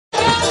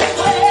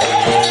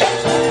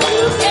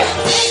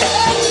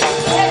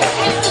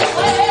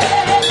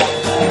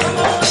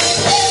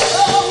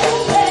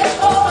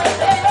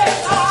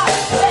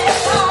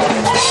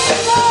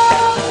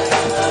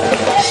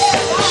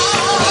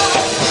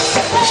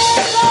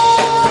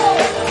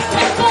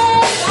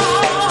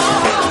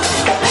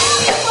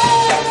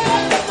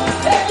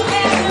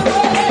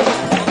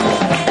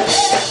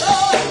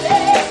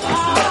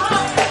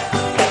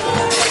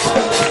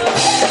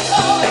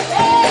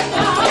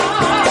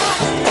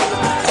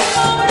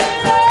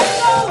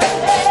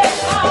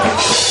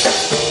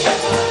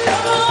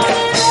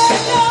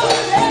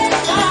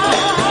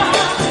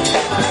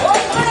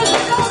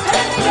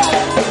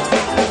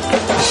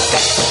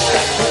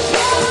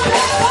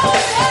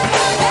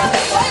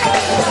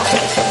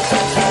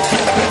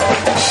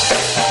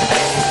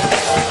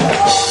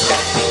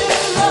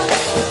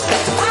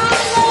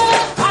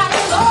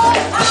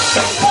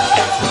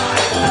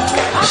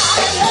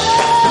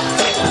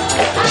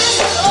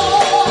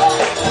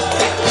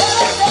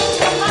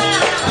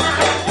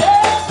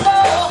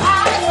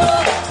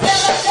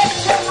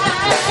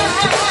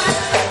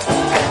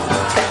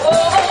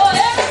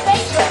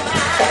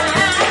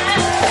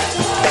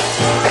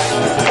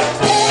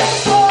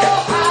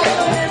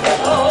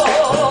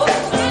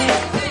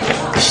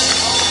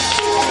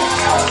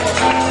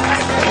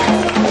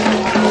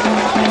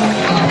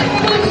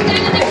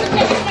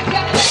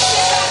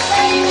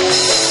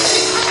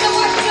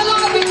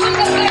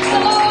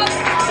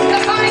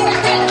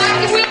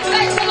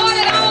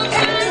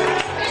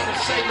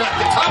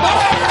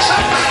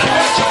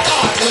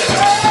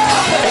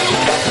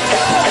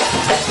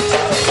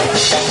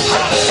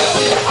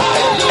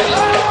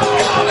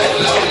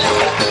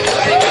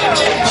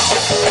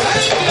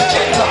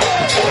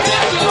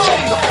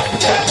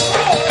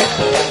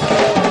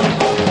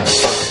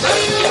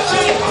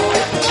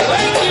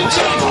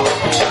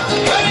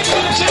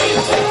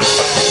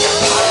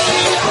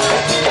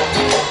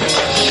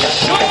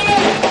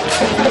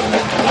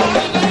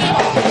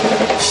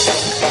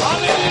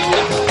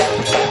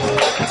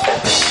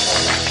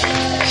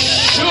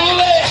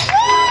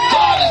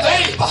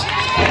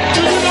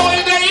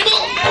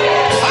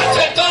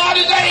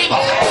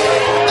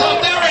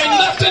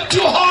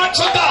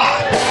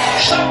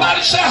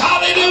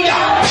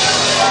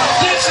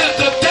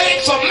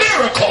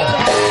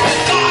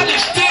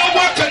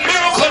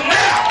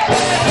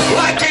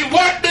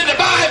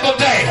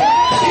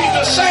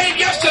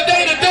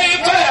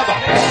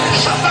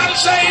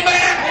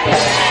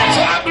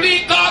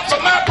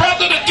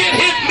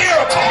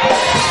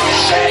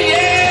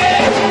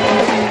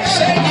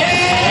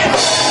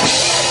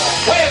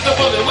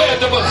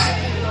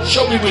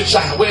me which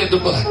side. Where's the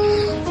blood?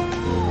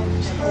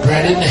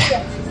 Right in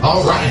there.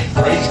 All right.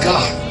 Praise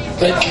God.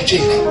 Thank you,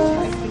 Jesus.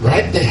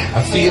 Right there.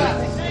 I feel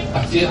it.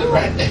 I feel it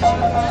right there.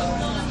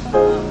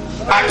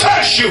 I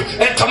curse you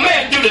and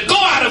command you to go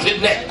out of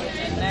his neck.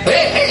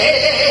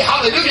 Hey,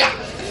 hallelujah.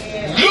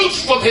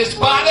 Loose from his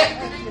body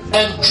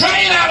and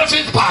drain out of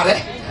his body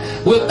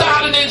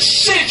without an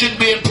incision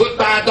being put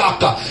by a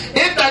doctor.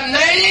 In the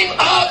name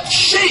of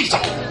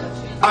Jesus,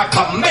 I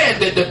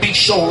command it to be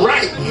so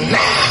right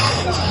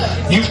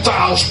now. You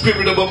foul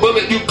spirit of a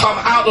bullet, you come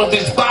out of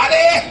his body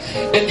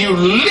and you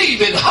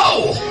leave it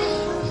whole.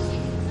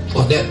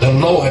 For that the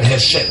Lord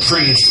has set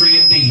free is free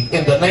indeed.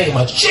 In the name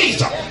of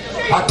Jesus,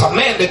 I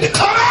command it to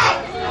come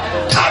out.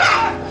 Come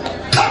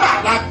out. Come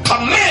out. I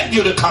command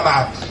you to come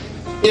out.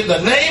 In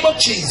the name of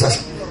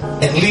Jesus,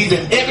 and leave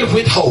him every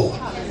whit whole.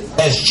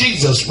 As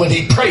Jesus, when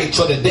he prayed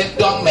for the deaf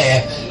young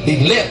man,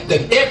 he left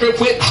them every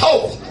whit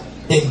whole.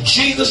 In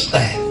Jesus'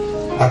 name,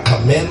 I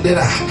command it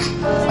out.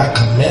 I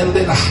command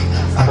it out.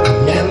 I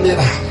command it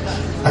out.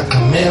 I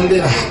command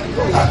it out.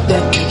 I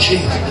thank you,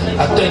 Jesus.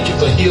 I thank you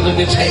for healing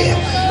his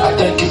hand. I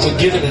thank you for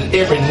giving it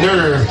every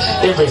nerve,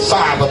 every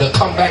fiber to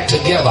come back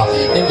together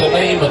in the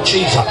name of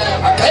Jesus.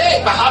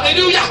 Hey,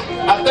 hallelujah.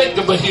 I thank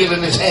you for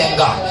healing his hand,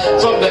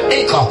 God. From the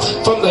ankle,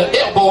 from the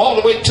elbow, all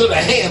the way to the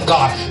hand,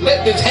 God.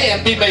 Let this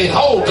hand be made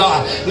whole,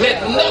 God.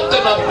 Let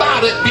nothing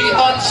about it be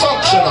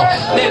unfunctional.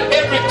 Let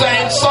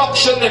everything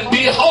function and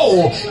be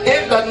whole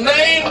in the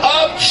name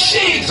of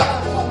Jesus.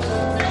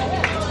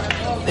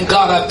 And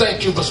God, I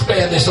thank you for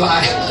sparing this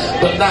life.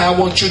 But now I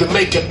want you to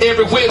make him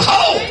every whit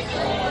whole.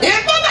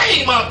 In the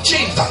name of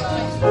Jesus.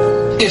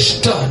 It's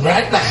done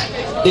right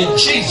now. In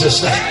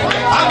Jesus' name.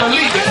 I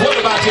believe it. What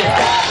about you?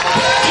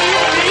 Do you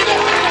believe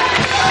it?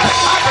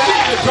 I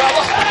believe it,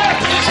 brother.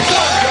 It's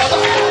done,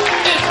 brother.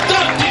 It's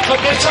done, Deacon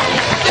Mitchell.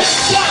 It's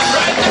done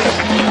right now.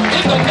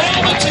 In the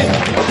name of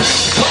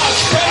Jesus. God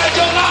spared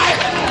your life.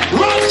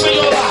 Run for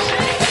your life.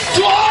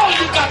 Do all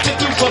you got to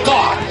do for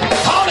God.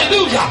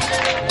 Hallelujah.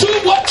 Do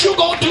what you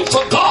gonna do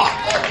for God.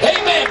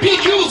 Amen. Be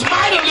used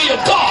mightily of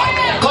God.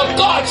 Because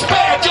God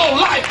spared your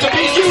life to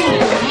be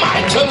used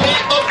mightily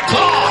of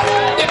God.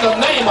 In the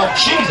name of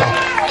Jesus.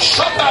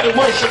 Somebody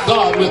worship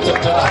God with him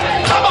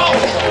tonight. Come on.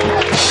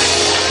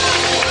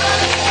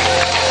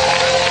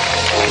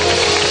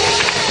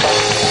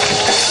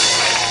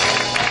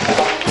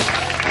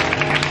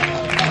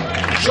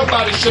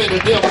 Somebody say the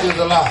devil is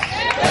alive.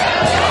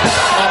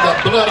 And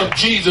the blood of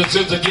Jesus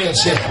is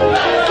against him.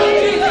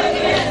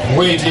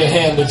 Wave your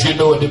hand if you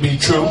know it to be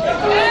true.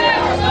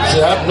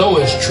 Say, I know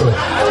it's true.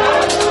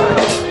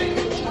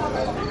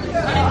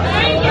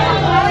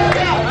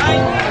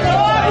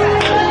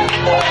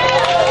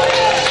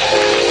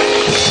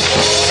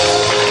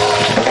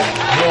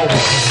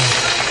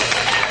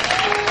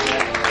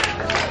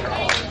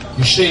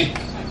 You see,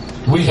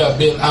 we have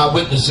been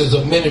eyewitnesses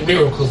of many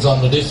miracles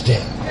under this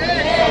tent.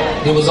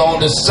 It was on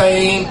the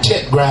same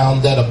tent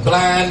ground that a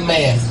blind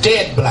man,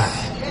 dead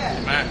blind,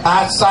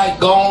 eyesight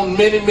gone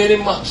many, many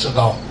months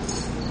ago,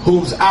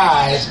 whose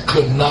eyes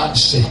could not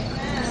see.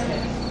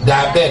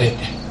 Diabetic,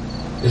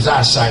 his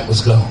eyesight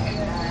was gone.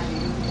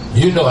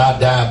 You know how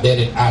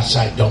diabetic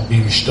eyesight don't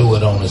be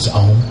restored on its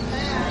own.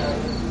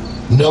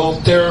 No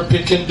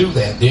therapy can do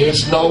that.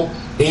 There's no,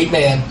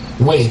 amen,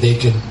 way they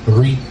can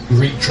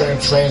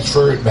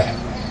transfer it back.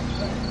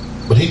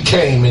 But he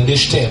came in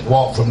this tent,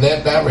 walked from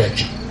that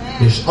direction.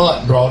 His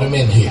aunt brought him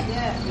in here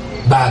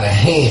by the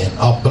hand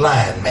of a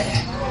blind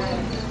man.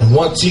 And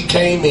once he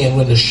came in,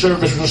 when the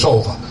service was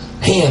over,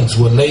 hands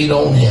were laid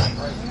on him.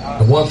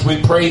 And once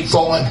we prayed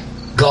for him,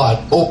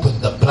 God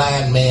opened the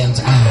blind man's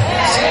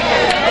eyes.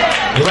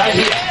 Right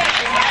here.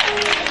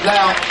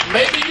 Now,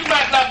 maybe you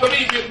might not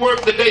believe it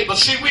worked today, but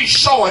see, we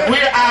saw it.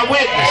 We're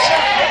eyewitnesses.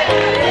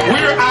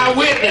 We're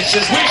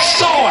eyewitnesses. We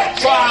saw it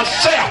for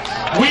ourselves.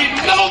 We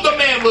know the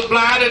man was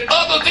blind, and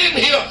others in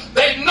here,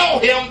 they know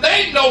him.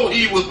 They know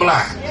he was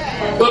blind.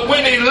 But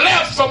when he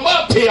left from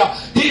up here,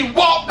 he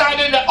walked out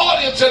in the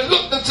audience and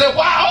looked and said,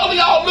 why all of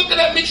y'all looking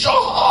at me so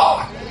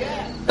hard?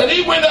 And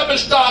he went up and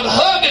started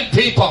hugging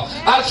people.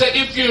 I said,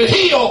 if you're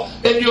healed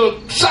and your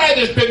sight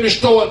has been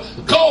restored,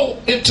 go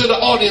into the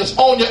audience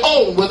on your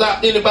own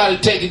without anybody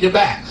taking you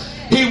back.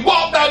 He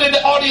walked out in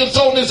the audience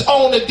on his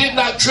own and did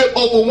not trip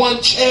over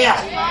one chair.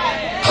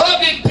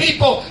 Hugging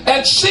people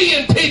and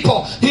seeing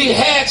people. He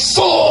had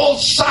full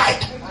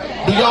sight.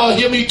 Do y'all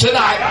hear me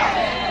tonight?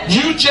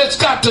 You just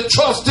got to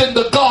trust in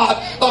the God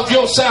of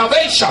your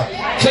salvation.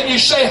 Can you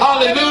say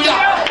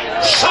hallelujah?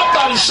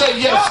 Somebody say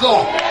yes,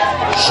 Lord.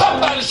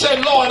 Somebody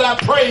say, Lord, I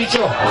praise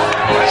you.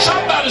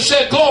 Somebody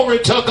say glory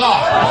to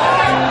God.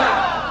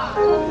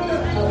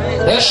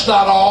 That's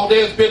not all.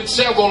 There's been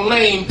several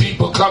lame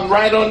people come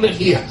right under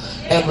here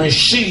and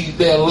receive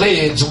their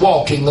legs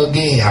walking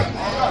again.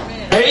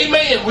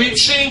 Amen. We've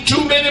seen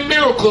too many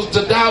miracles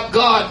to doubt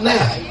God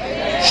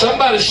now.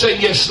 Somebody say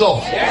yes,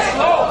 Lord. Yes,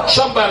 Lord.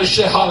 Somebody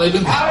say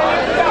hallelujah.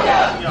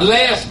 Hallelujah.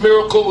 Last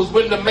miracle was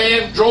when the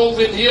man drove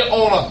in here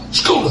on a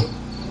scooter.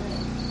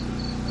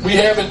 We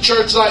have in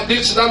church like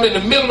this, and I'm in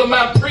the middle of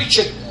my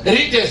preaching, And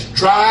he just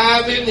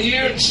drive in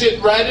here and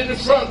sit right in the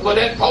front where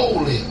that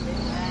pole is.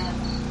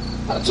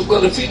 I said,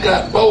 well, if he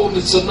got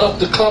boldness enough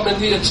to come in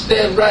here and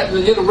stand right and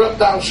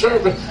interrupt our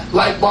service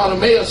like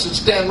Bartimaeus and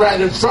stand right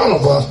in front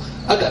of us,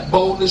 I got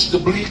boldness to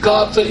believe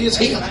God for his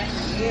healing.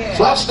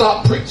 So I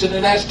stopped preaching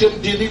and asked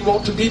him, did he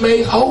want to be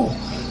made whole?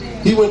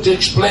 He went to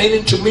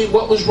explaining to me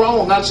what was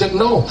wrong. I said,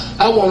 no,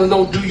 I want to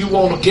know, do you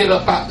want to get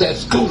up out that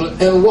scooter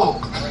and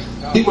walk?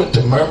 He went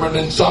to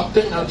murmuring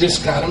something. I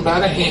just got him by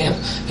the hand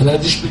and I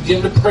just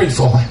began to pray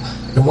for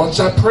him. And once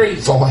I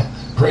prayed for him,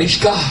 praise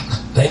God,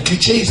 thank you,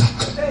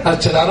 Jesus. I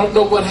said, I don't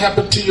know what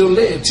happened to your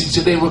legs. He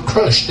said, they were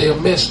crushed. They were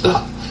messed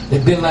up.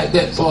 They've been like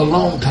that for a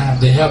long time.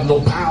 They have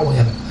no power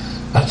in them.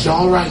 I said,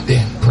 all right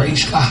then,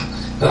 praise God.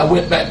 And I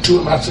went back to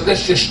him. I said,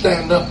 let's just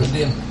stand up and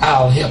then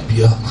I'll help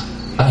you up.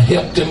 I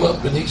helped him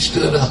up and he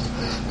stood up.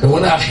 And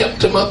when I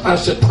helped him up, I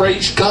said,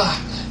 praise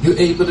God, you're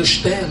able to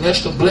stand.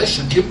 That's the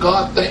blessing. Give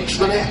God thanks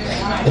for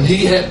that. And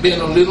he had been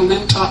a little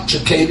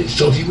intoxicated,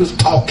 so he was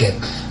talking.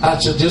 I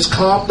said, just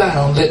calm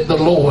down. Let the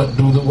Lord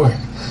do the work.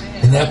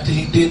 And after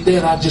he did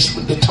that, I just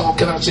went to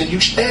talking. I said, you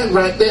stand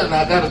right there and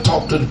I got to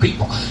talk to the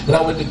people. And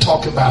I went to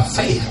talk about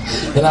faith.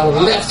 And I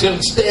left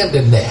him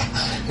standing there.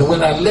 And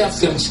when I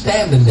left him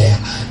standing there,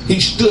 he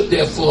stood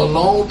there for a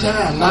long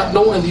time, not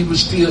knowing he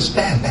was still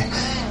standing.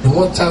 And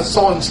once I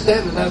saw him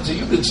standing, I said,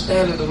 you've been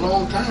standing a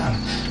long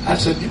time. I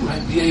said, you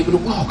might be able to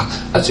walk.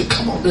 I said,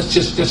 come on, let's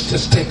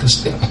just take a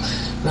step.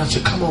 And I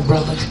said, come on,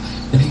 brother.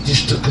 And he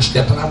just took a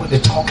step. And I went to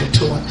talking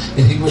to him.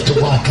 And he went to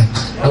walking.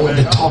 I went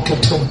to talking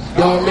to him.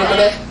 Y'all remember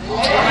that?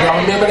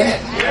 Y'all remember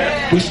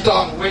that? We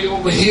started way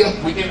over here.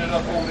 We ended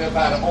up over there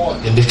by the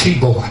organ, the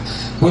keyboard.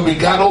 When we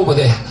got over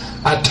there,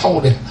 I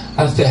told him,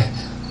 I said,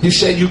 you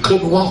said you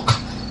couldn't walk?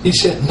 He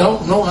said, no,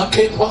 I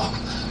can't walk.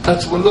 I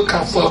said, well, look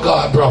how far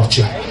God brought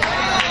you.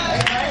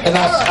 And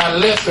I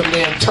left him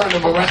there and turned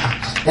him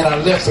around. And I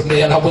left him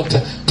there and I went to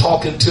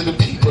talking to the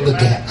people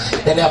again.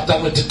 And after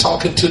I went to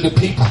talking to the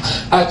people,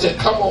 I said,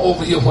 come on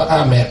over here where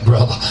I'm at,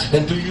 brother.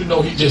 And do you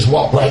know he just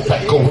walked right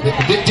back over there.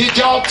 Did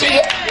y'all see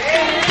it?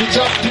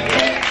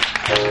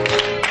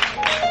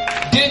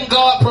 Didn't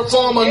God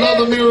perform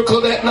another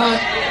miracle that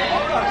night?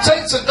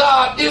 Saints of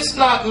God, it's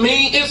not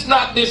me, it's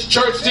not this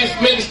church, this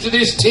ministry,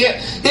 this tent.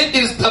 It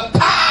is the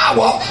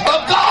power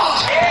of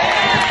God.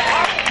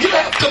 You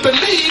have to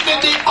believe in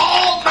the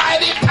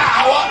almighty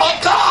power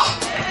of God.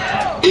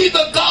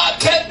 Either God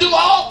can do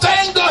all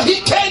things or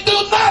he can't do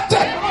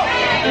nothing.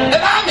 And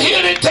I'm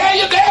here to tell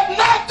you there's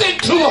nothing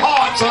too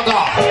hard for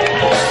God.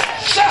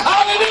 Say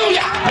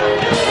hallelujah.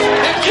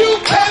 If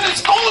you can,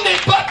 it's only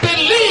but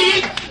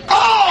believe,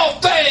 all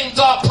things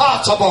are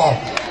possible.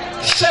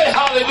 Say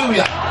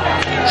hallelujah.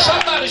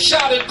 Somebody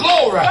shouted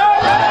glory.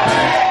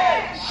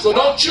 So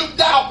don't you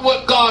doubt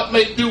what God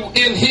may do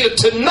in here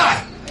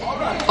tonight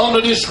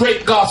under this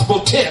great gospel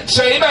tent.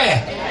 Say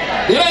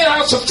amen. It ain't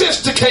how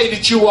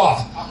sophisticated you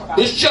are.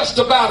 It's just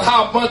about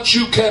how much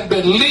you can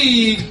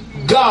believe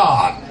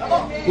God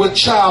with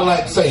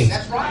childlike faith.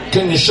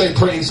 Can you say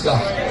praise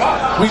God?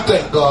 We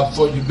thank God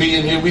for you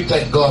being here. We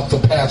thank God for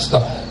Pastor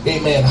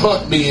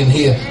Hunt being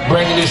here,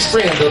 bringing his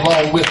friend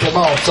along with him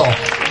also.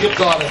 Give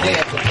God a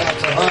hand for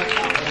Pastor Hunt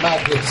and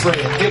my good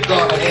friend. Give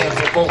God a hand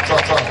for both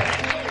of them.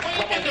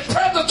 In the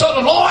presence of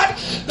the Lord,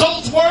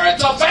 those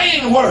words are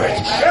vain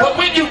words. But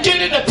when you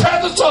get in the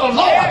presence of the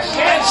Lord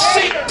and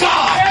seek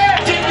God,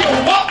 then you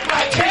walk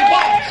like he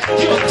walked.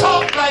 You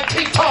talk like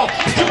he talked.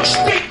 You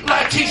speak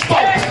like he spoke.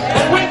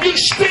 And when you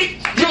speak,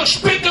 you're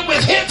speaking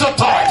with his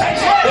authority.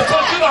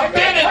 Because you done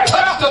been and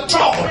touched the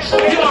throne.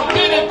 You done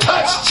been and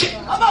touched it.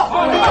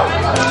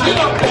 You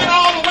done been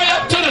all the way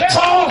up to the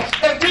throne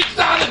and reached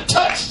down and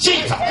touched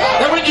Jesus.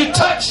 And when you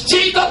touch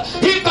Jesus,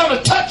 he's going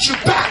to touch you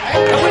back.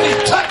 And when he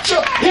touch you,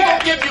 he's going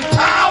to give you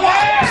power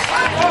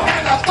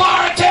and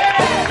authority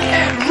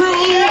and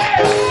rule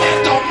and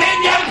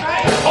dominion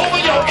over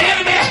your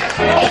enemy,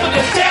 over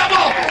the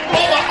devil,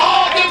 over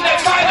all them that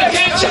fight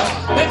against you,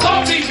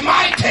 because he's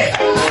mighty.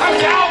 I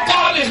mean, our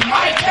God is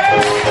mighty.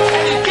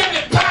 And he's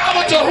giving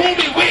power to whom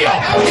he will.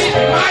 He's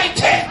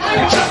mighty.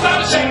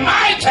 Somebody say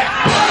mighty.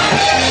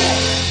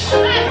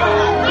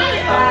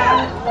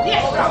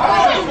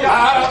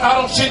 I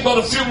don't see but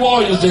a few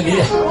warriors in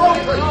here.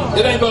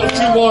 It ain't but a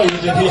few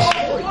warriors in here.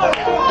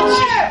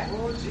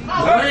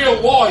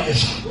 Real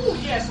warriors,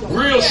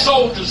 real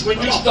soldiers,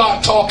 when you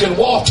start talking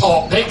war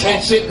talk, they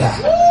can't sit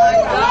down.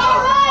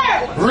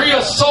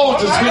 Real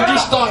soldiers, when you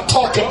start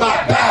talking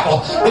about battle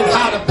and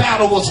how the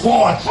battle was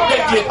won, they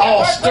get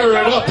all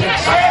stirred up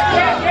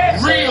inside.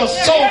 Real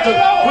soldiers,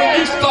 when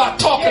you start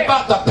talking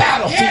about the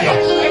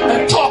battlefield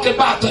and talking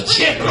about the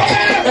general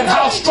and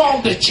how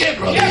strong the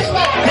general is,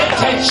 they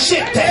can't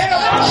sit there.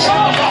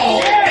 Some of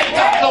y'all ain't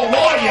got no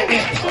warrior in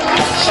it.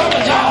 Some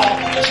of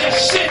y'all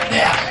just sit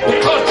there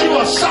because you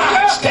are a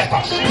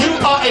sidestepper. You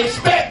are a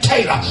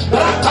spectator.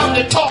 But I'm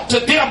coming to talk to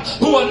them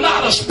who are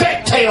not a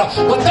spectator,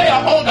 but they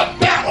are on the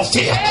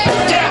battlefield.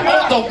 They're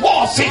on the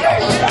warfield.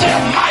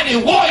 They're mighty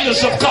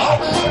warriors of God.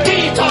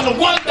 These are the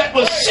ones that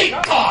will seek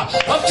God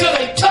until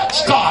they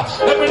touch God.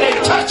 And when they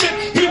touch it,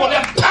 he will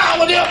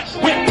empower them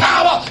with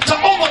power to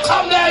overcome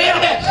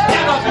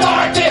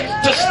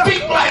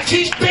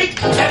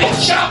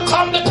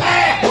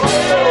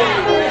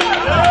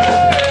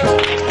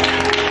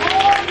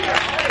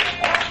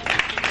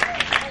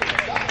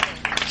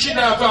See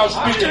now, if I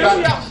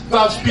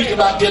was speaking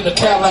about getting a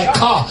Cadillac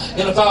car,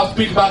 and if I was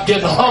speaking about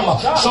getting a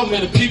Hummer, so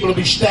many people would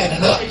be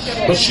standing up.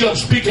 But see, I'm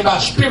speaking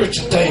about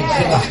spiritual things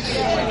tonight.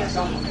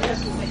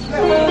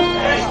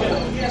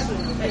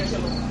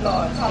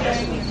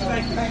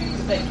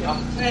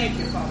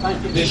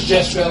 This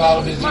just fell out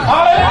of his ear.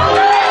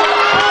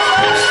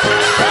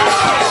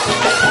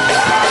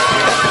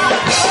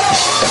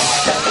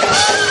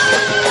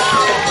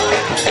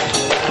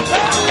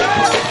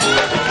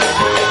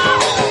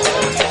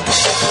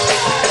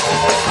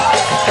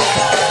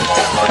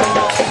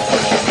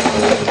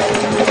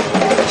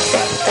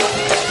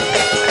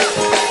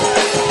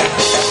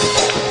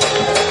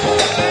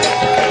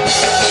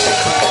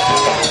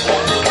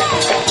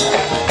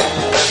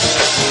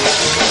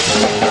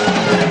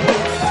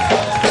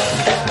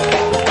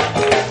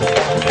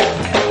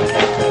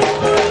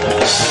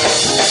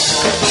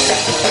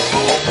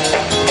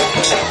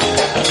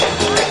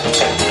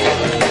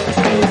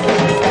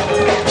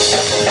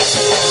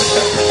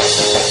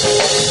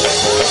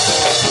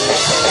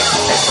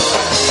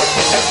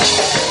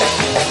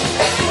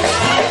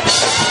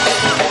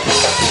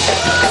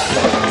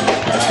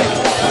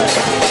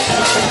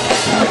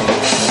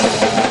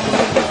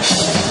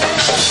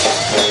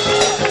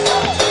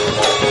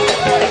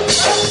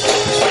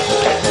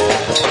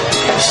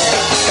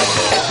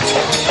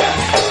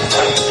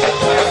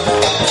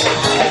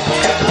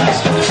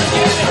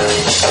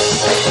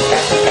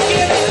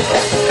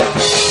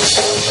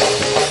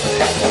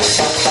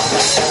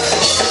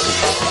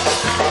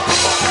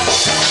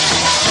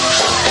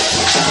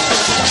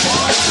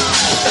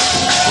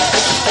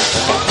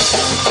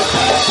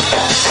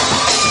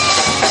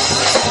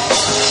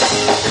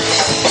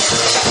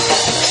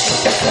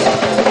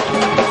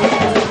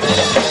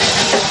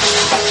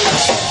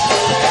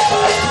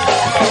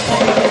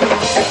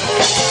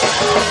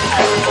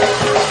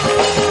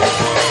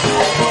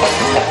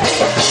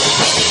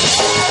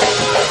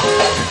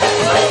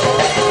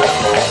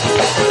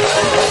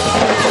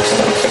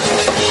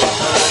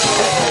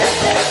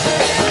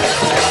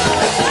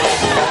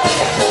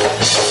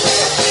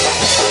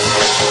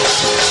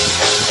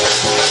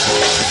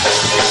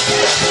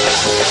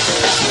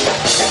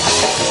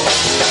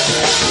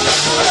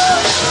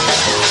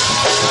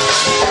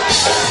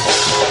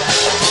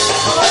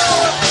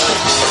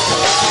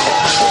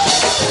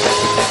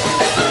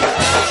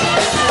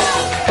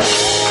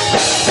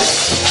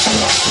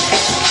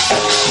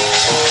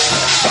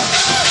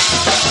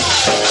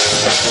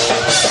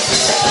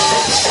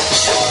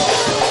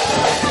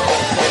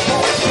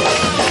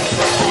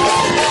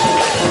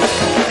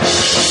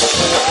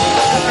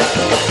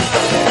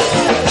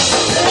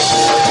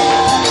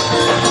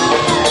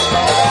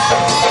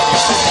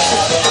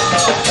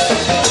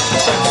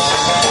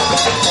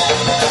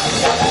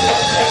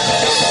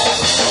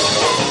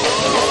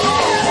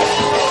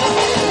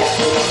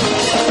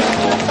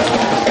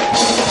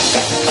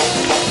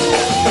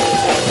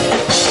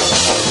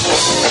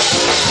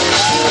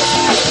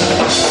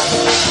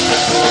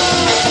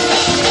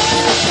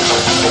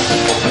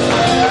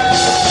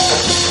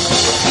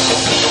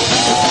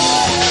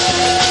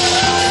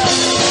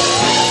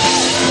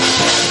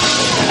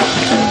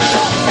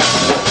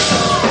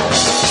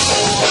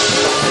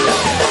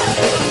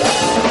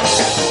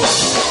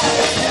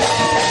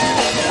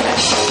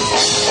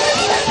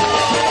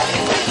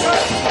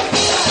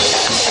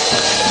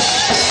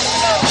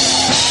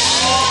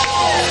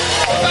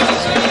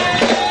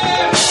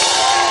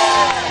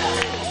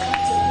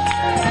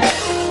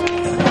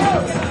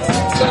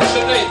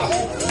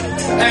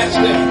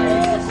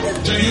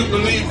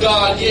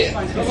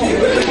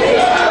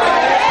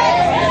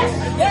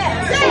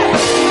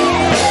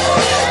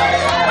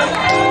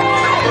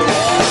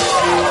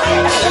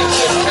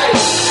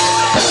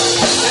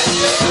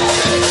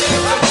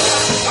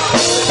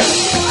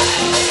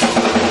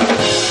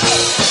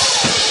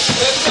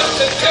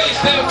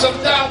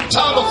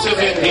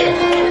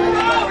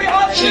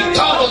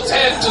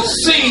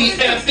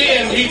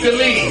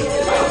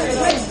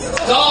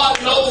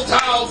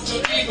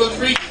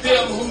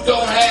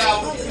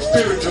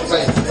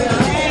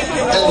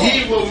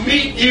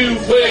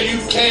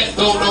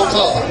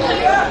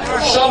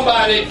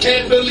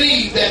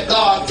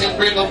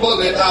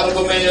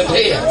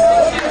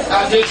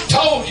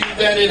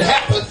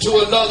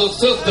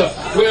 Sister,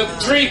 where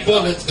 3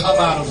 bullets come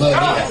out of her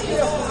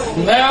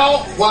head.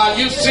 Now, while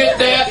you sit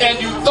there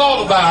and you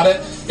thought about it,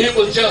 it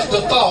was just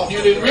a thought.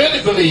 You didn't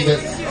really believe it.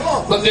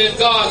 But then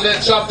God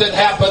let something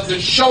happen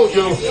to show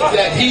you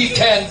that He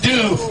can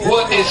do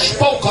what is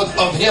spoken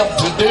of Him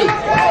to do. You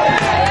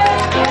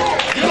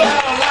don't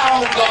have to lie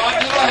on God.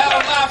 You don't have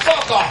to lie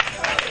for God.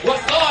 What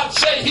God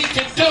say He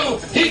can do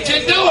it.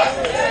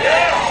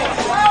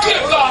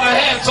 Give God a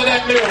hand for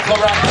that miracle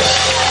right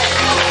there.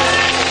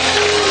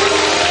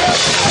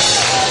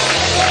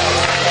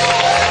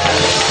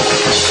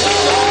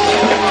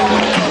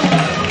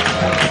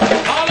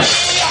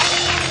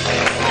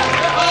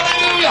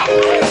 Hallelujah.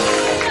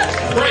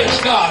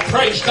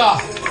 Praise God.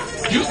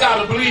 You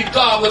got to believe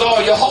God with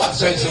all your heart,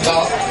 saints of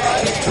God.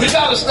 We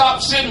got to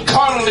stop sitting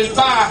carnally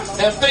by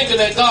and thinking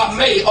that God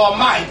may or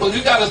might, but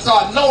we got to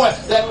start knowing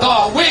that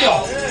God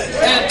will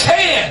and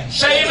can.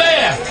 Say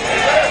amen.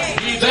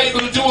 He's able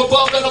to do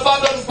above and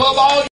above all